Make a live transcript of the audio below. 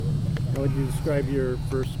How would you describe your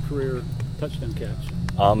first career touchdown catch?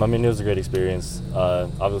 I mean, it was a great experience.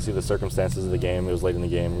 Obviously, the circumstances of the game, it was late in the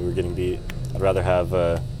game. We were getting beat. I'd rather have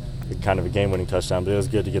kind of a game-winning touchdown, but it was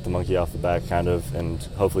good to get the monkey off the back, kind of, and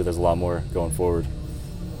hopefully there's a lot more going forward.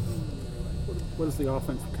 What has the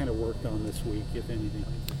offense kind of worked on this week, if anything?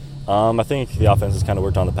 I think the offense has kind of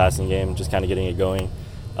worked on the passing game, just kind of getting it going.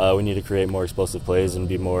 We need to create more explosive plays and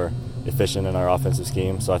be more efficient in our offensive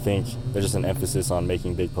scheme. So I think there's just an emphasis on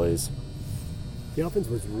making big plays. The offense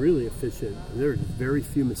was really efficient. There were very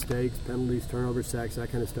few mistakes, penalties, turnovers, sacks,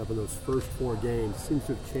 that kind of stuff in those first 4 games. Seems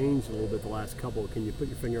to have changed a little bit the last couple. Can you put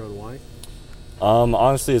your finger on why?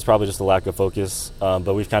 Honestly, it's probably just a lack of focus,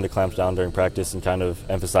 but we've kind of clamped down during practice and kind of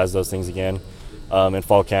emphasized those things again. In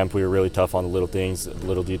fall camp, we were really tough on the little things,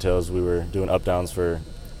 little details. We were doing up-downs for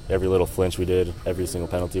every little flinch we did, every single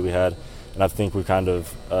penalty we had. And I think we kind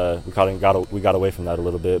of we got away from that a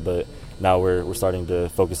little bit, but now we're starting to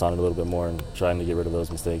focus on it a little bit more and trying to get rid of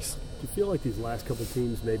those mistakes. Do you feel like these last couple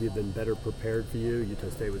teams maybe have been better prepared for you? Utah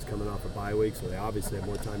State was coming off a bye week, so they obviously have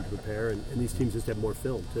more time to prepare, and these teams just have more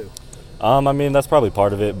film too. I mean, that's probably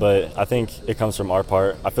part of it, but I think it comes from our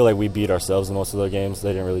part. I feel like we beat ourselves in most of the games.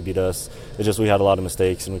 They didn't really beat us. It's just we had a lot of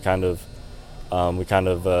mistakes, and we kind of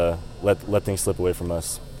let things slip away from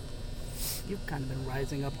us. You've kind of been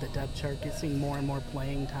rising up the depth chart. You're seeing more and more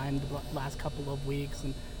playing time the last couple of weeks.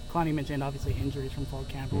 And Kalani mentioned, obviously, injuries from fall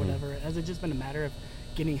camp or whatever. Has it just been a matter of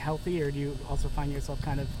getting healthy, or do you also find yourself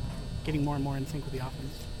kind of getting more and more in sync with the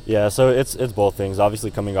offense? Yeah, so it's both things.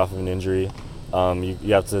 Obviously, coming off of an injury,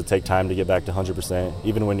 you have to take time to get back to 100%.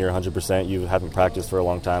 Even when you're 100%, you haven't practiced for a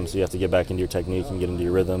long time, so you have to get back into your technique and get into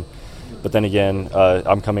your rhythm. But then again,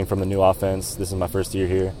 I'm coming from the new offense. This is my first year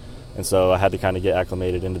here. And so I had to kind of get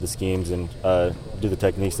acclimated into the schemes and do the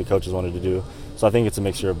techniques the coaches wanted to do. So I think it's a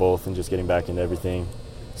mixture of both and just getting back into everything.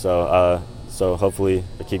 So hopefully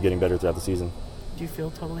I keep getting better throughout the season. Do you feel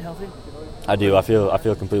totally healthy? I do. I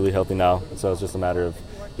feel completely healthy now. So it's just a matter of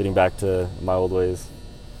getting back to my old ways.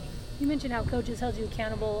 You mentioned how coaches held you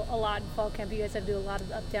accountable a lot in fall camp. You guys had to do a lot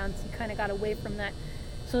of up-downs. You kind of got away from that.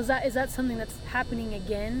 So is that something that's happening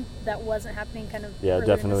again that wasn't happening kind of Yeah,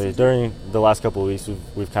 definitely. During the last couple of weeks,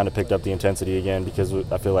 we've kind of picked up the intensity again because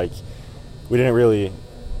I feel like we didn't really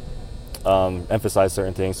emphasize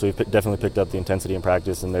certain things. So we've definitely picked up the intensity in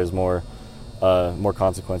practice, and there's more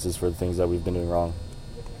consequences for the things that we've been doing wrong.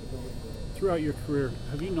 Throughout your career,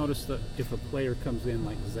 have you noticed that if a player comes in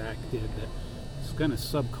like Zach did, that it's kind of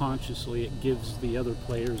subconsciously it gives the other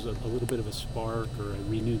players a little bit of a spark or a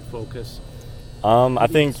renewed focus? I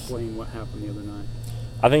think explain what happened the other night.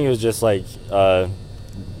 I think it was just like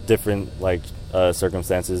different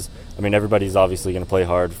circumstances. I mean, everybody's obviously going to play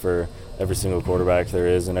hard for every single quarterback there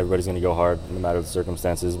is, and everybody's going to go hard no matter the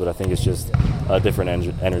circumstances. But I think it's just a different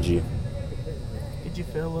energy. Did you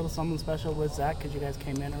feel a little something special with Zach because you guys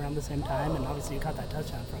came in around the same time, and obviously you caught that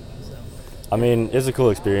touchdown from him? So. I mean, it's a cool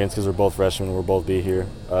experience because we're both freshmen. We'll both be here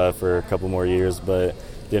for a couple more years, but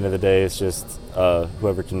at the end of the day, it's just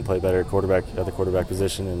whoever can play better at the quarterback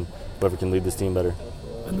position, and whoever can lead this team better.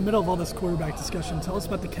 In the middle of all this quarterback discussion, tell us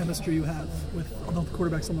about the chemistry you have with all the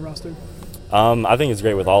quarterbacks on the roster. I think it's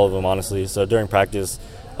great with all of them, honestly. So during practice,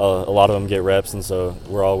 a lot of them get reps, and so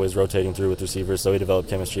we're always rotating through with receivers, so we develop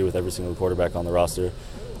chemistry with every single quarterback on the roster.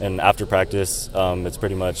 And after practice, it's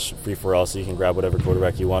pretty much free-for-all, so you can grab whatever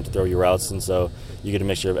quarterback you want to throw your routes, and so you get a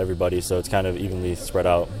mixture of everybody, so it's kind of evenly spread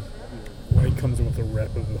out. Wade comes in with a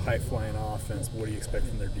rep of a high-flying offense. What do you expect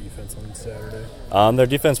from their defense on Saturday? Their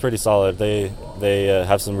defense is pretty solid. They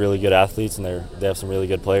have some really good athletes, and they have some really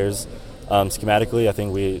good players. Schematically, I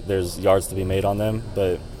think there's yards to be made on them,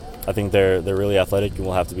 but I think they're really athletic and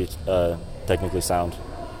will have to be technically sound.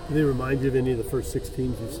 Do they remind you of any of the first 6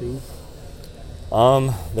 teams you've seen?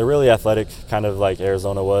 They're really athletic, kind of like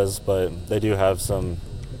Arizona was, but they do have some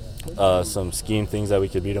scheme things that we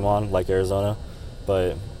could beat them on, like Arizona.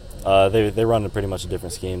 But they run pretty much a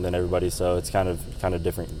different scheme than everybody, so it's kind of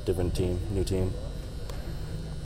different team, new team.